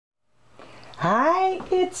Hi,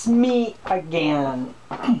 it's me again.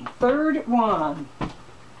 Third one.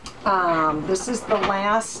 This is the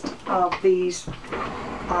last of these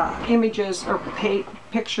images or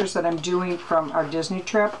pictures that I'm doing from our Disney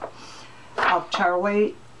trip of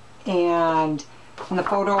Charlie, and the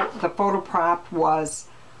photo prop was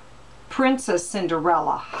Princess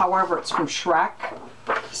Cinderella. However, it's from Shrek,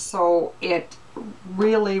 so it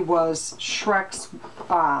really was Shrek's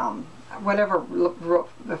whatever.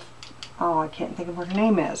 Oh, I can't think of what her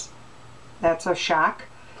name is. That's a shock.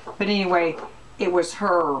 But anyway, it was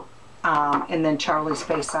her, and then Charlie's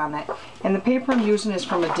face on it. And the paper I'm using is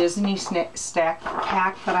from a Disney stack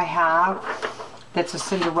pack that I have. That's a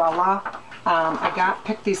Cinderella. I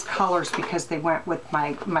picked these colors because they went with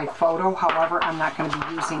my photo. However, I'm not going to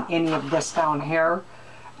be using any of this down here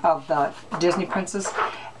of the Disney princess.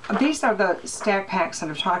 These are the stack packs that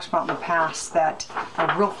I've talked about in the past that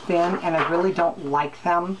are real thin, and I really don't like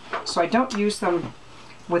them. So I don't use them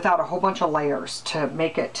without a whole bunch of layers to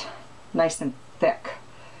make it nice and thick.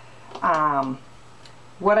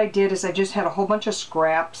 What I did is I just had a whole bunch of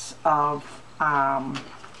scraps of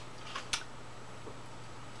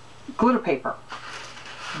glitter paper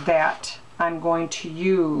that I'm going to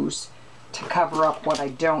use to cover up what I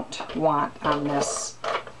don't want on this.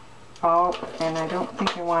 Oh, and I don't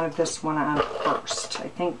think I wanted this one on first. I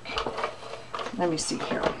think, let me see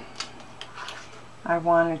here. I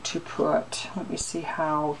wanted to put, let me see,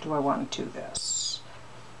 how do I want to do this?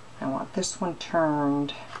 I want this one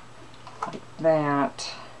turned like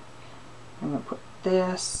that. I'm going to put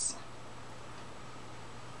this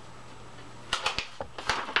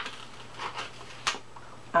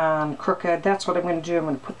on crooked. That's what I'm going to do. I'm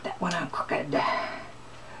going to put that one on crooked.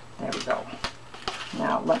 There we go.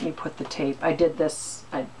 Now let me put the tape. I did this,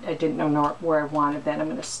 I didn't know where I wanted that. I'm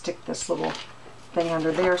going to stick this little thing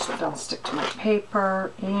under there so it doesn't stick to my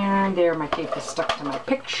paper. And there, my tape is stuck to my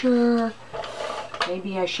picture.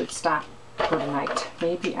 Maybe I should stop for tonight.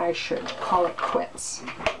 Maybe I should call it quits,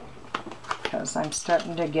 because I'm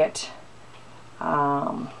starting to get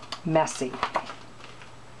messy.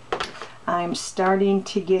 I'm starting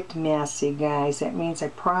to get messy, guys. That means I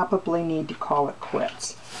probably need to call it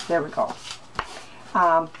quits. There we go.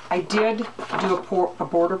 I did do a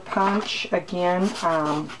border punch again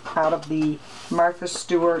out of the Martha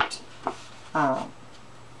Stewart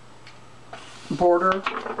border.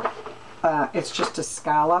 It's just a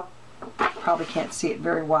scallop. Probably can't see it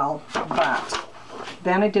very well, but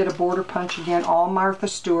then I did a border punch again, all Martha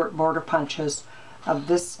Stewart border punches of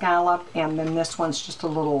this scallop, and then this one's just a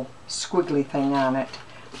little squiggly thing on it.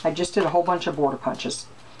 I just did a whole bunch of border punches.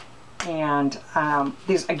 And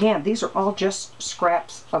these are all just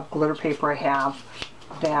scraps of glitter paper I have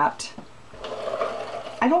that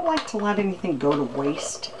I don't like to let anything go to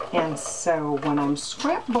waste. And so when I'm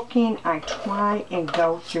scrapbooking, I try and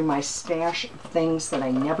go through my stash of things that I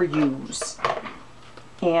never use.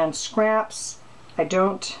 And scraps, I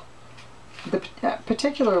don't,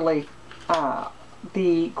 particularly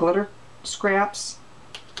the glitter scraps,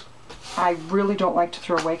 I really don't like to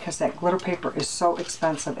throw away because that glitter paper is so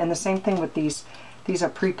expensive. And the same thing with these. These are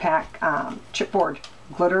pre-packed chipboard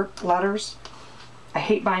glitter letters. I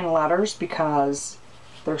hate buying letters because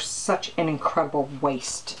they're such an incredible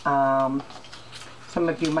waste. Some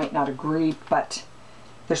of you might not agree, but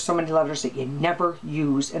there's so many letters that you never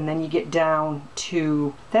use, and then you get down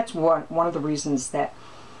to, that's one of the reasons that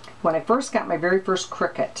when I first got my very first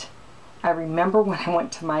Cricut, I remember when I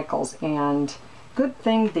went to Michael's, and good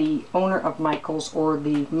thing the owner of Michael's, or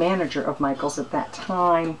the manager of Michael's at that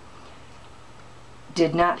time,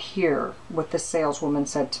 did not hear what the saleswoman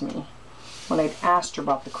said to me when I'd asked her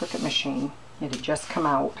about the Cricut machine. It had just come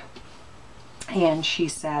out, and she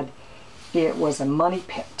said it was a money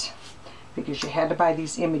pit because you had to buy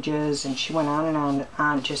these images, and she went on and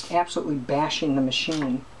on just absolutely bashing the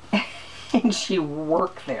machine. And she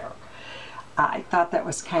worked there. I thought that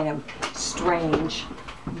was kind of strange,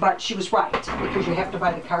 but she was right, because you have to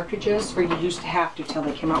buy the cartridges, or you used to have to till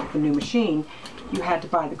they came out with the new machine. You had to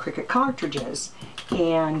buy the Cricut cartridges,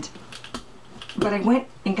 but I went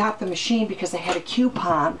and got the machine because they had a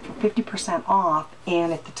coupon for 50% off,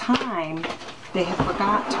 and at the time they had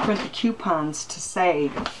forgot to print the coupons to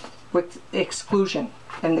say with exclusion,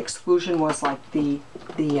 and the exclusion was like the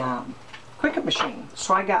Cricut machine.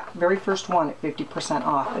 So I got the very first one at 50%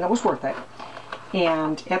 off, and it was worth it.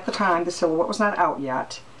 And at the time the silhouette was not out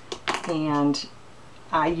yet, and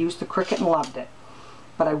I used the Cricut and loved it.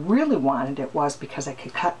 But I really wanted it was because I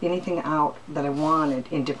could cut anything out that I wanted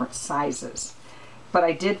in different sizes. But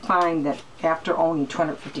I did find that after owning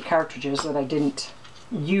 250 cartridges that I didn't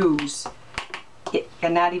use,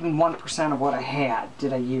 and not even 1% of what I had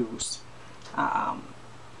did I use.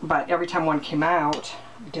 But every time one came out,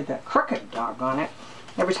 I did that crooked dog on it.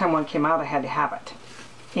 Every time one came out, I had to have it.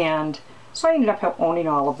 And so I ended up owning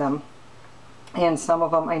all of them. And some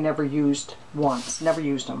of them I never used once. Never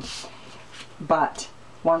used them. But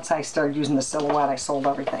once I started using the silhouette, I sold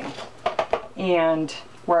everything. And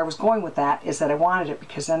where I was going with that is that I wanted it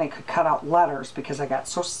because then I could cut out letters, because I got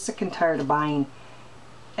so sick and tired of buying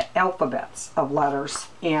alphabets of letters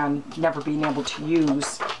and never being able to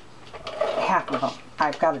use half of them.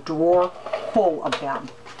 I've got a drawer full of them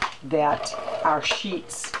that are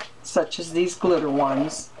sheets, such as these glitter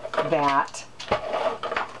ones, that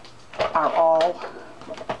are all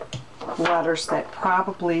letters that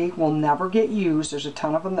probably will never get used. There's a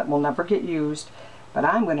ton of them that will never get used, but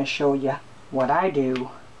I'm going to show you what I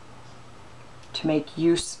do to make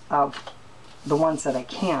use of the ones that I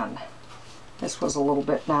can. This was a little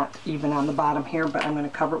bit not even on the bottom here, but I'm going to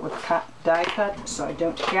cover it with die cut so I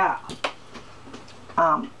don't forget.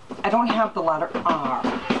 I don't have the letter R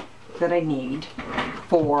that I need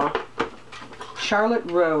for Charlotte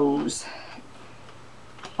Rose,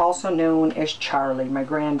 also known as Charlie, my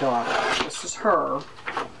granddaughter. This is her.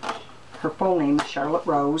 Her full name is Charlotte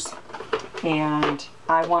Rose, and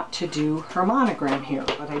I want to do her monogram here,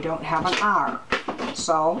 but I don't have an R.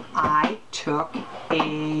 So I took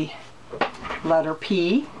a letter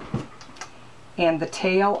P and the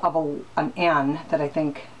tail of an N that I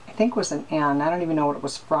think was an N. I don't even know what it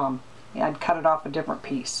was from. I'd cut it off a different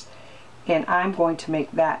piece. And I'm going to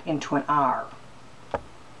make that into an R.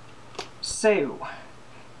 So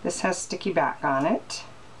this has sticky back on it.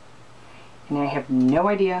 And I have no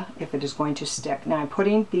idea if it is going to stick. Now I'm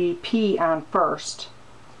putting the P on first,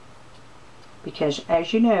 because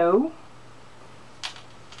as you know,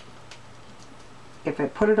 if I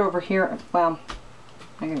put it over here, well,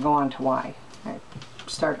 I can go on to why I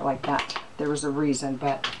started like that. There was a reason,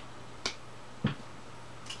 but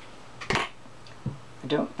I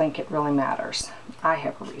don't think it really matters. I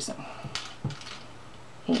have a reason.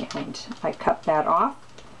 And I cut that off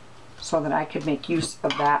so that I could make use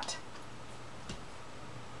of that,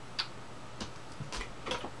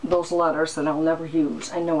 those letters that I'll never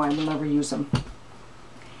use. I know I will never use them.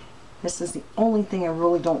 This is the only thing I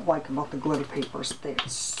really don't like about the glitter papers. They're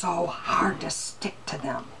so hard to stick to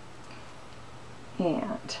them.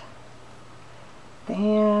 And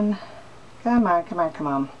then, come on, come on, come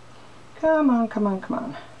on. Come on, come on, come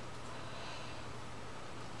on.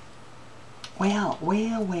 Well,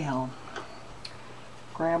 well, well.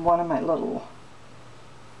 Grab one of my little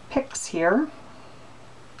picks here.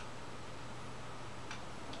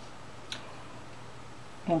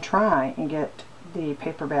 And try and get the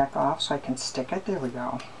paper back off so I can stick it. There we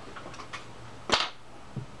go.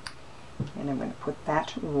 And I'm going to put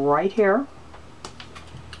that right here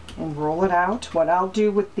and roll it out. What I'll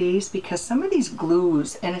do with these, because some of these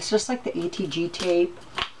glues, and it's just like the ATG tape,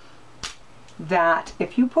 that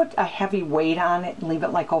if you put a heavy weight on it and leave it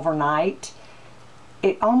like overnight,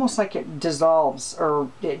 it almost like it dissolves,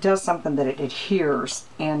 or it does something that it adheres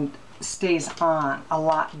and stays on a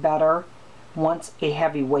lot better once a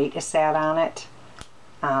heavy weight is sat on it.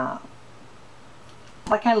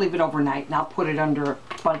 Like I leave it overnight and I'll put it under a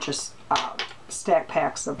bunch of stack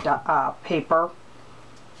packs of paper,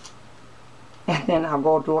 and then I'll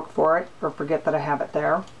go to look for it or forget that I have it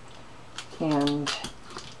there, and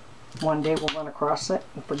one day we'll run across it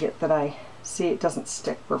and forget that I see it doesn't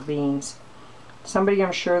stick for beans. Somebody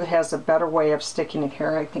I'm sure that has a better way of sticking it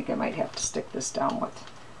here. I think I might have to stick this down with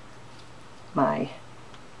my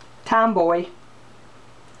Tomboy.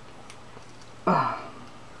 Ugh.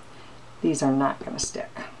 These are not going to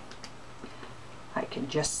stick. I can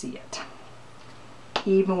just see it,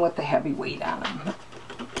 even with the heavy weight on them.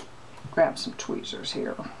 Grab some tweezers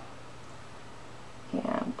here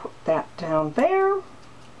and put that down there.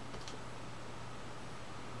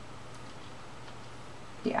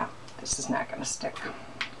 Yeah, this is not going to stick. I'm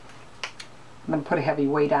going to put a heavy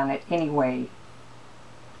weight on it anyway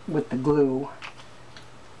with the glue.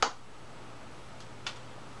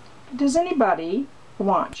 Does anybody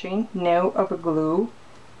watching know of a glue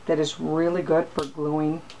that is really good for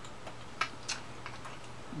gluing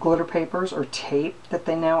glitter papers or tape that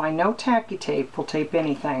they know? I know tacky tape will tape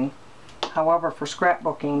anything. However, for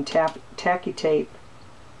scrapbooking, tacky tape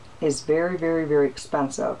is very, very, very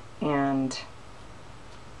expensive, and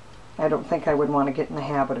I don't think I would want to get in the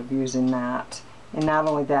habit of using that. And not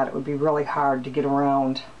only that, it would be really hard to get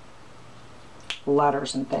around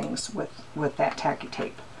letters and things with that tacky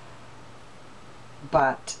tape.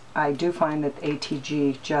 But I do find that the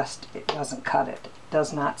ATG it doesn't cut it. It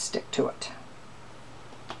does not stick to it.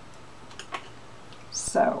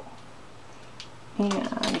 So,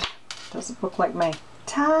 and Doesn't look like my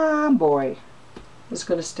tomboy is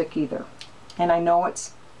going to stick either. And I know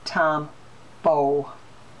it's Tombow,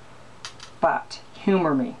 but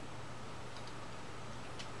humor me.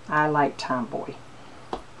 I like tomboy.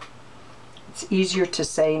 It's easier to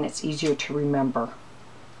say and it's easier to remember.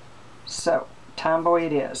 So, tomboy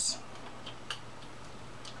it is.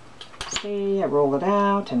 See, I roll it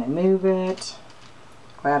out and I move it.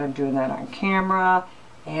 Glad I'm doing that on camera.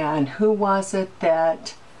 And who was it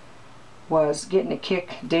that was getting a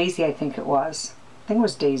kick? Daisy, I think it was. I think it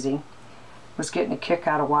was Daisy. Was getting a kick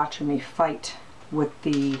out of watching me fight with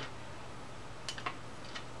the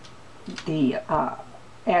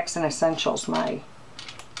Accent Essentials,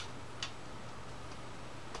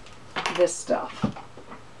 this stuff,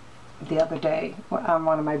 the other day on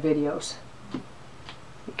one of my videos,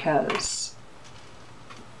 because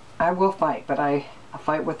I will fight, but I'll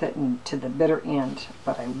fight with it to the bitter end,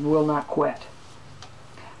 but I will not quit.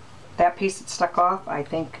 That piece that stuck off, I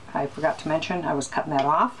think I forgot to mention, I was cutting that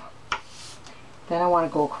off. Then I want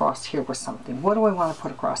to go across here with something. What do I want to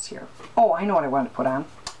put across here? Oh, I know what I want to put on.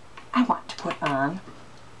 I want to put on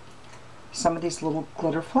some of these little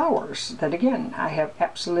glitter flowers that, again, I have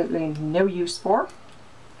absolutely no use for.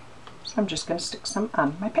 So I'm just going to stick some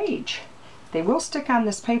on my page. They will stick on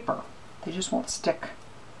this paper. They just won't stick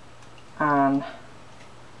on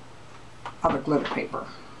other glitter paper.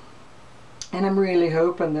 And I'm really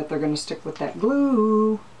hoping that they're going to stick with that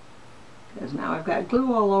glue, because now I've got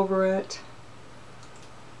glue all over it.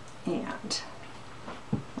 And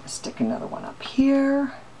I'll stick another one up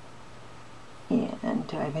here. And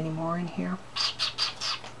do I have any more in here?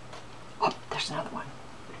 Oh, there's another one.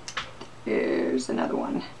 There's another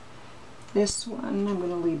one. This one, I'm going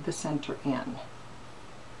to leave the center in.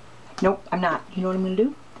 Nope, I'm not. You know what I'm going to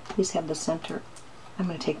do? These have the center. I'm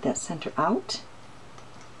going to take that center out.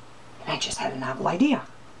 And I just had a novel idea.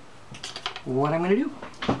 What I'm going to do?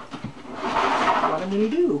 What I'm going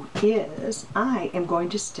to do is I am going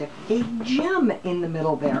to stick a gem in the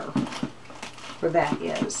middle there. Where that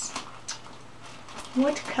is.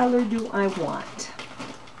 What color do I want?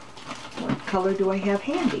 What color do I have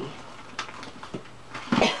handy?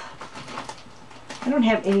 I don't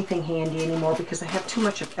have anything handy anymore because I have too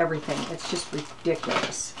much of everything. It's just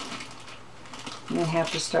ridiculous. I'm going to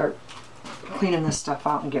have to start cleaning this stuff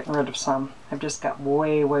out and getting rid of some. I've just got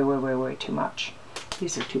way too much.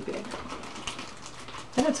 These are too big.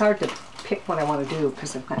 Then it's hard to pick what I want to do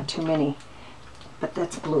because I've got too many. But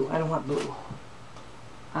that's blue. I don't want blue.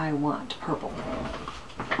 I want purple. Do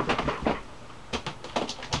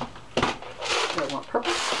I want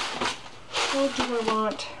purple? Or do I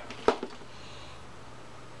want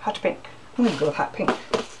hot pink? I'm going to go with hot pink.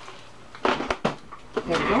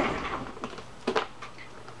 There we go.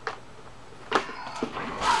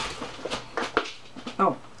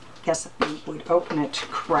 Oh, yes, if you would open it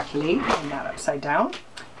correctly and not upside down,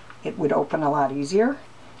 it would open a lot easier.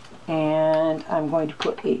 And I'm going to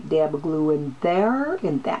put a dab of glue in there,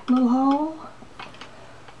 in that little hole.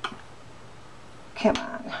 Come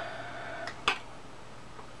on.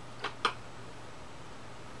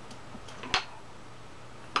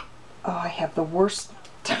 Oh, I have the worst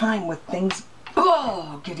time with things.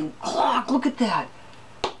 Oh, getting clogged. Look at that.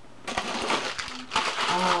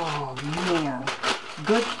 Oh, man.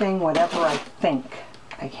 Good thing whatever I think,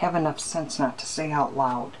 I have enough sense not to say out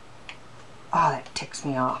loud. Oh, that ticks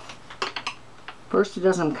me off. First it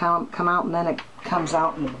doesn't come out, and then it comes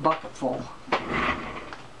out in a bucket full.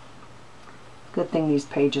 Good thing these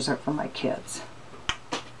pages are for my kids.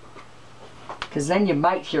 Because then you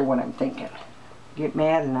might hear what I'm thinking. Get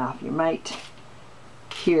mad enough, you might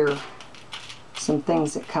hear some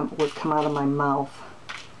things that would come out of my mouth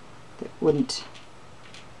that wouldn't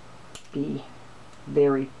be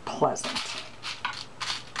very pleasant.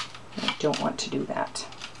 I don't want to do that.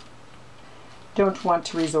 Don't want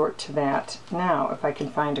to resort to that. Now, if I can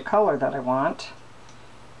find a color that I want,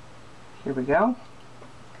 here we go.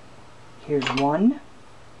 Here's one.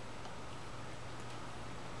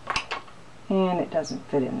 And it doesn't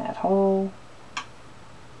fit in that hole.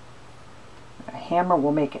 A hammer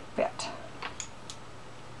will make it fit.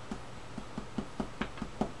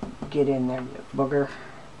 Get in there, you booger.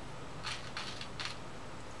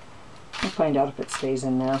 I'll find out if it stays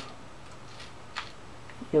in there.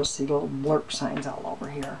 You'll see little blurb signs all over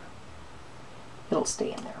here. It'll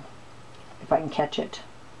stay in there. If I can catch it.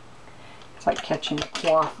 It's like catching the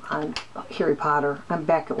cloth on Harry Potter. I'm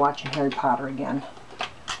back at watching Harry Potter again.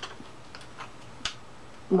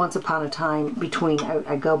 Once upon a time,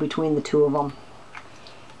 I go between the two of them.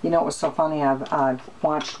 You know, it was so funny. I've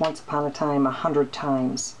watched Once Upon a Time 100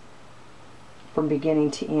 times. From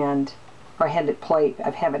beginning to end. or I had it play.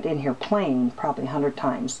 I've had it in here playing probably 100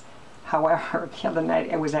 times. However, the other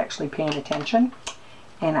night I was actually paying attention,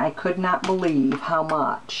 and I could not believe how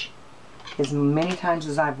much, as many times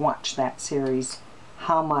as I've watched that series,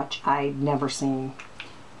 how much I'd never seen.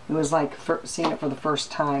 It was like seeing it for the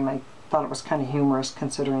first time. I thought it was kind of humorous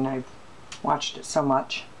considering I've watched it so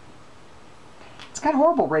much. It's got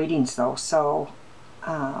horrible ratings though, so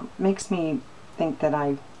makes me think that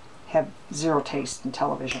I have zero taste in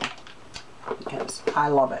television, because I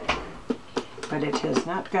love it. But it has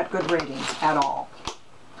not got good ratings at all.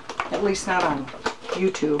 At least not on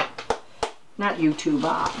YouTube. Not YouTube,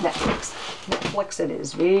 Netflix. Netflix, it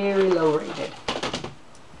is very low rated.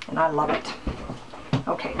 And I love it.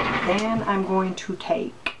 Okay, then I'm going to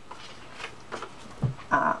take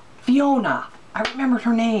Fiona. I remembered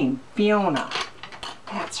her name. Fiona.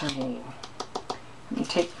 That's her name. Let me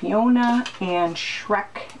take Fiona and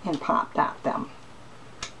Shrek and pop dot them.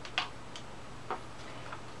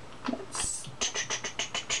 Let's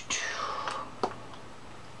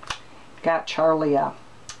got Charlie a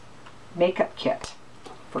makeup kit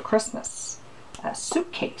for Christmas. A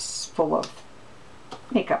suitcase full of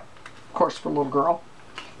makeup, of course, for a little girl.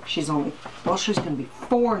 She's only, well, she's going to be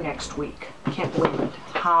 4 next week. Can't believe it.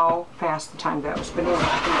 How fast the time goes. But anyway,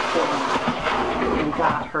 and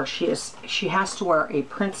got her. She has to wear a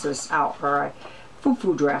princess out or a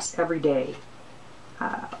foo-foo dress every day.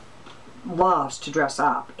 Loves to dress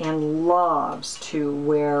up and loves to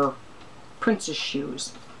wear princess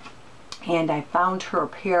shoes. And I found her a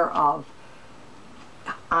pair of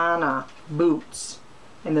Anna boots,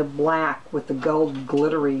 and they're black with the gold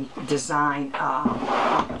glittery design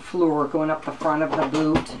floor going up the front of the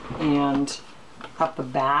boot and up the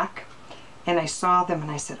back. And I saw them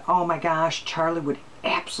and I said, oh my gosh, Charlie would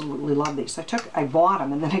absolutely love these. So I bought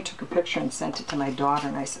them, and then I took a picture and sent it to my daughter,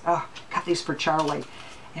 and I said, oh, got these for Charlie.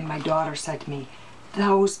 And my daughter said to me,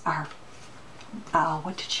 those are,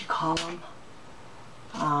 what did she call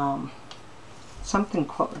them? Something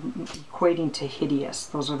equating to hideous.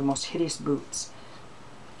 Those are the most hideous boots.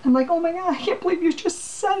 I'm like, oh my God, I can't believe you just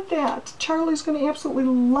said that. Charlie's going to absolutely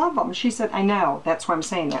love them. She said, I know. That's why I'm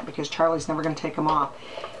saying that, because Charlie's never going to take them off.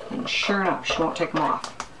 And sure enough, she won't take them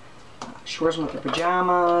off. She wears them with her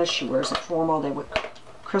pajamas. She wears it formal. They were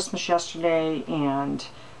Christmas yesterday, and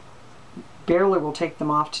barely will take them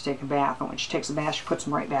off to take a bath. And when she takes a bath, she puts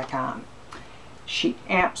them right back on. She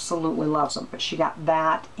absolutely loves them. But she got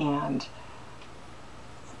that and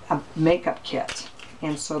a makeup kit.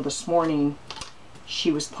 And so this morning,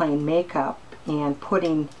 she was playing makeup and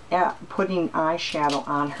putting eyeshadow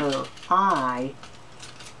on her eye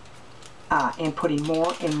and putting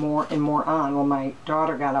more and more and more on. Well, my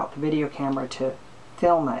daughter got out the video camera to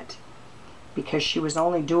film it because she was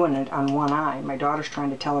only doing it on one eye. My daughter's trying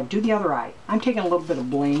to tell her, do the other eye. I'm taking a little bit of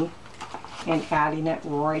bling and adding it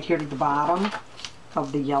right here to the bottom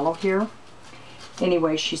of the yellow here.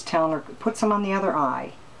 Anyway, she's telling her, put some on the other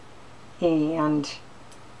eye. And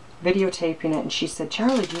videotaping it, and she said,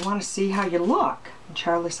 Charlie, do you want to see how you look? And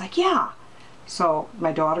Charlie's like, yeah. So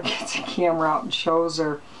my daughter gets a camera out and shows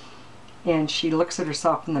her, and she looks at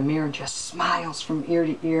herself in the mirror and just smiles from ear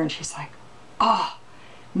to ear, and she's like, oh,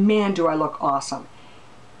 man, do I look awesome.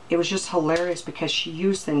 It was just hilarious because she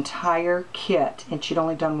used the entire kit, and she'd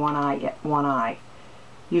only done one eye.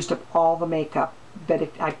 Used up all the makeup,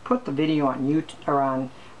 but I put the video on YouTube or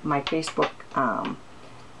on my Facebook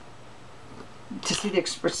to see the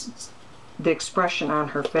expression on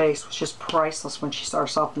her face was just priceless when she saw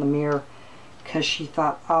herself in the mirror, because she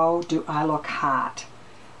thought, oh, do I look hot.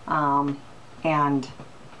 And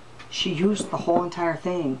she used the whole entire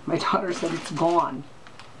thing. My daughter said it's gone,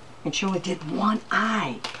 and she only did one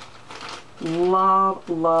eye. Love,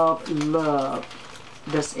 love, love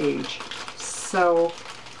this age. So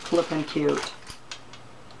flippin' cute.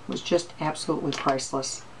 It was just absolutely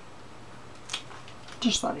priceless.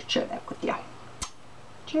 Just thought I'd share that with you.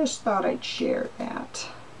 Just thought I'd share that.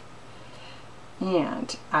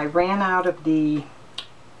 And I ran out of the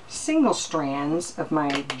single strands of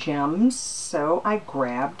my gems, so I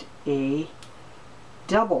grabbed a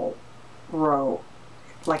double row,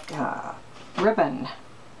 like a ribbon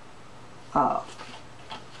of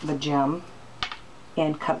the gem,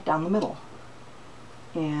 and cut it down the middle.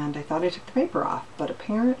 And I thought I took the paper off, but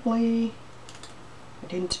apparently I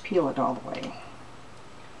didn't peel it all the way,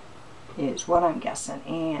 is what I'm guessing.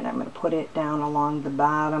 And I'm going to put it down along the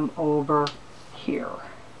bottom over here.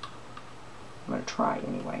 I'm going to try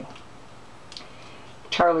anyway.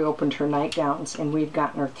 Charlie opened her nightgowns, and we'd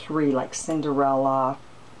gotten her 3, like Cinderella,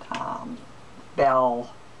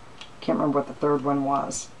 Belle, can't remember what the third one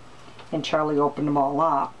was. And Charlie opened them all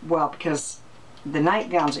up. Well, because the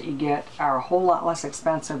nightgowns that you get are a whole lot less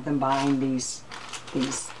expensive than buying these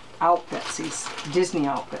outfits, these Disney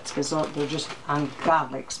outfits, because they're just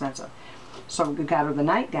ungodly expensive. So we got her the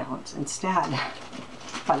nightgowns instead.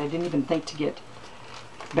 But I didn't even think to get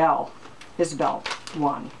Isabel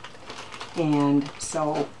one. And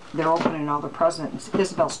so they're opening all the presents.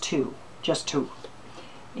 Isabel's just two.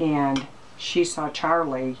 And she saw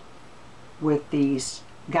Charlie with these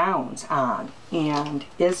gowns on, and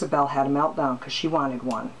Isabel had a meltdown because she wanted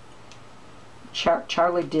one.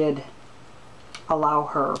 Charlie did allow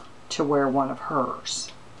her to wear one of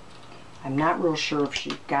hers. I'm not real sure if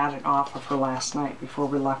she got it off of her last night before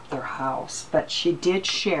we left their house, but she did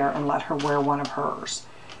share and let her wear one of hers.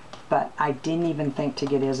 But I didn't even think to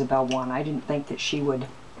get Isabel one. I didn't think that she would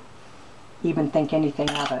even think anything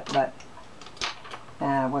of it, but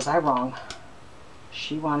was I wrong?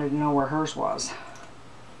 She wanted to know where hers was.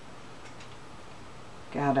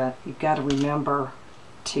 You gotta remember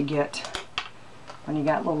to get, when you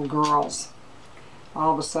got little girls,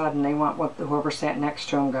 all of a sudden they want what whoever sat next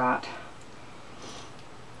to them got.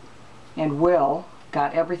 And Will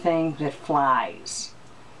got everything that flies,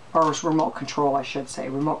 or remote control, I should say,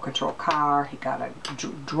 remote control car. He got a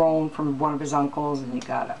drone from one of his uncles, and he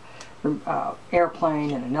got a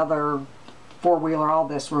airplane and another four-wheeler, all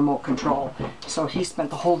this remote control. So he spent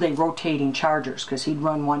the whole day rotating chargers because he'd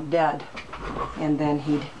run one dead, and then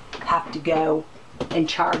he'd have to go and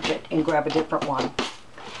charge it and grab a different one.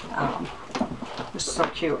 It was so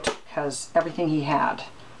cute because everything he had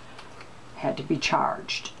to be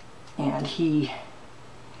charged. And he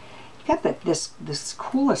got this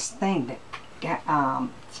coolest thing that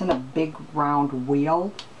it's in a big round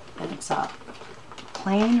wheel, and it's a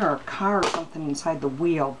plane or a car or something inside the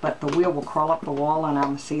wheel, but the wheel will crawl up the wall and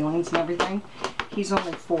on the ceilings and everything. He's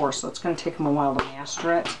only 4, so it's going to take him a while to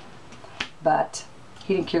master it, but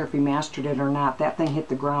he didn't care if he mastered it or not. That thing hit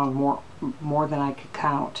the ground more than I could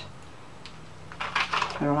count.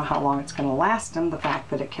 I don't know how long it's going to last him, the fact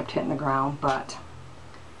that it kept hitting the ground, but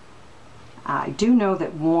I do know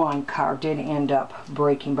that one car did end up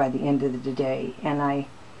breaking by the end of the day, and I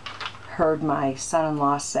heard my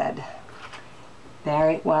son-in-law said,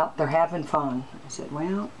 well, they're having fun. I said,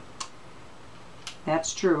 well,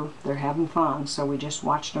 that's true. They're having fun, so we just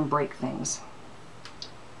watched them break things.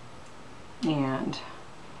 And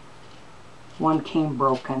one came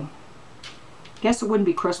broken. Guess it wouldn't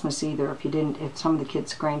be Christmas either if some of the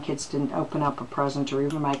grandkids didn't open up a present, or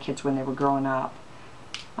even my kids when they were growing up.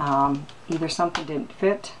 Either something didn't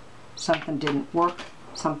fit, something didn't work,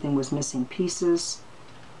 something was missing pieces.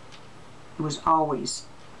 It was always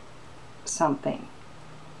something.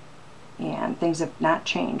 And things have not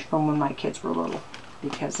changed from when my kids were little,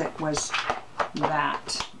 because it was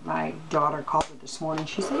that. My daughter called her this morning.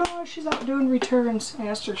 She said, oh, she's out doing returns. I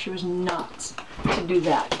asked her if she was nuts to do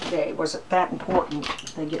that today. Was it that important?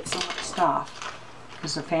 They get so much stuff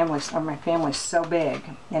because my family's so big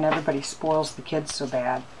and everybody spoils the kids so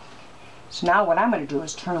bad. So now what I'm going to do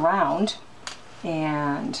is turn around,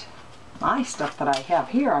 and my stuff that I have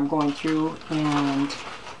here I'm going through and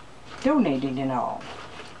donating and all.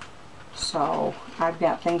 So I've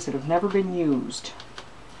got things that have never been used.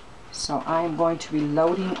 So I am going to be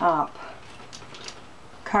loading up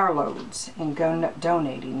carloads and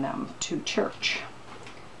donating them to church.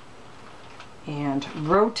 And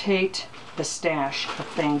rotate the stash of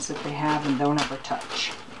things that they have and don't ever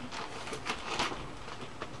touch.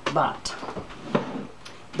 But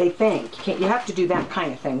they think, you have to do that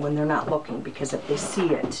kind of thing when they're not looking, because if they see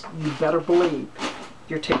it, you better believe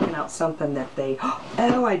you're taking out something that they,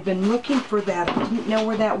 oh, I've been looking for that. I didn't know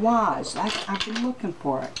where that was. I've been looking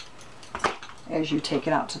for it. As you take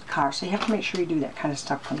it out to the car. So you have to make sure you do that kind of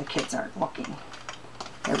stuff when the kids aren't looking.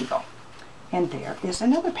 There we go. And there is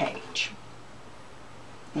another page.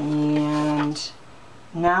 And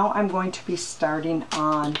now I'm going to be starting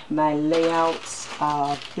on my layouts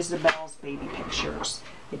of Isabel's baby pictures.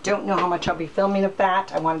 I don't know how much I'll be filming of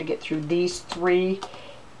that. I wanted to get through these 3,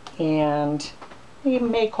 and you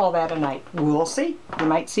may call that a night. We'll see. You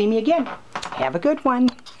might see me again. Have a good one.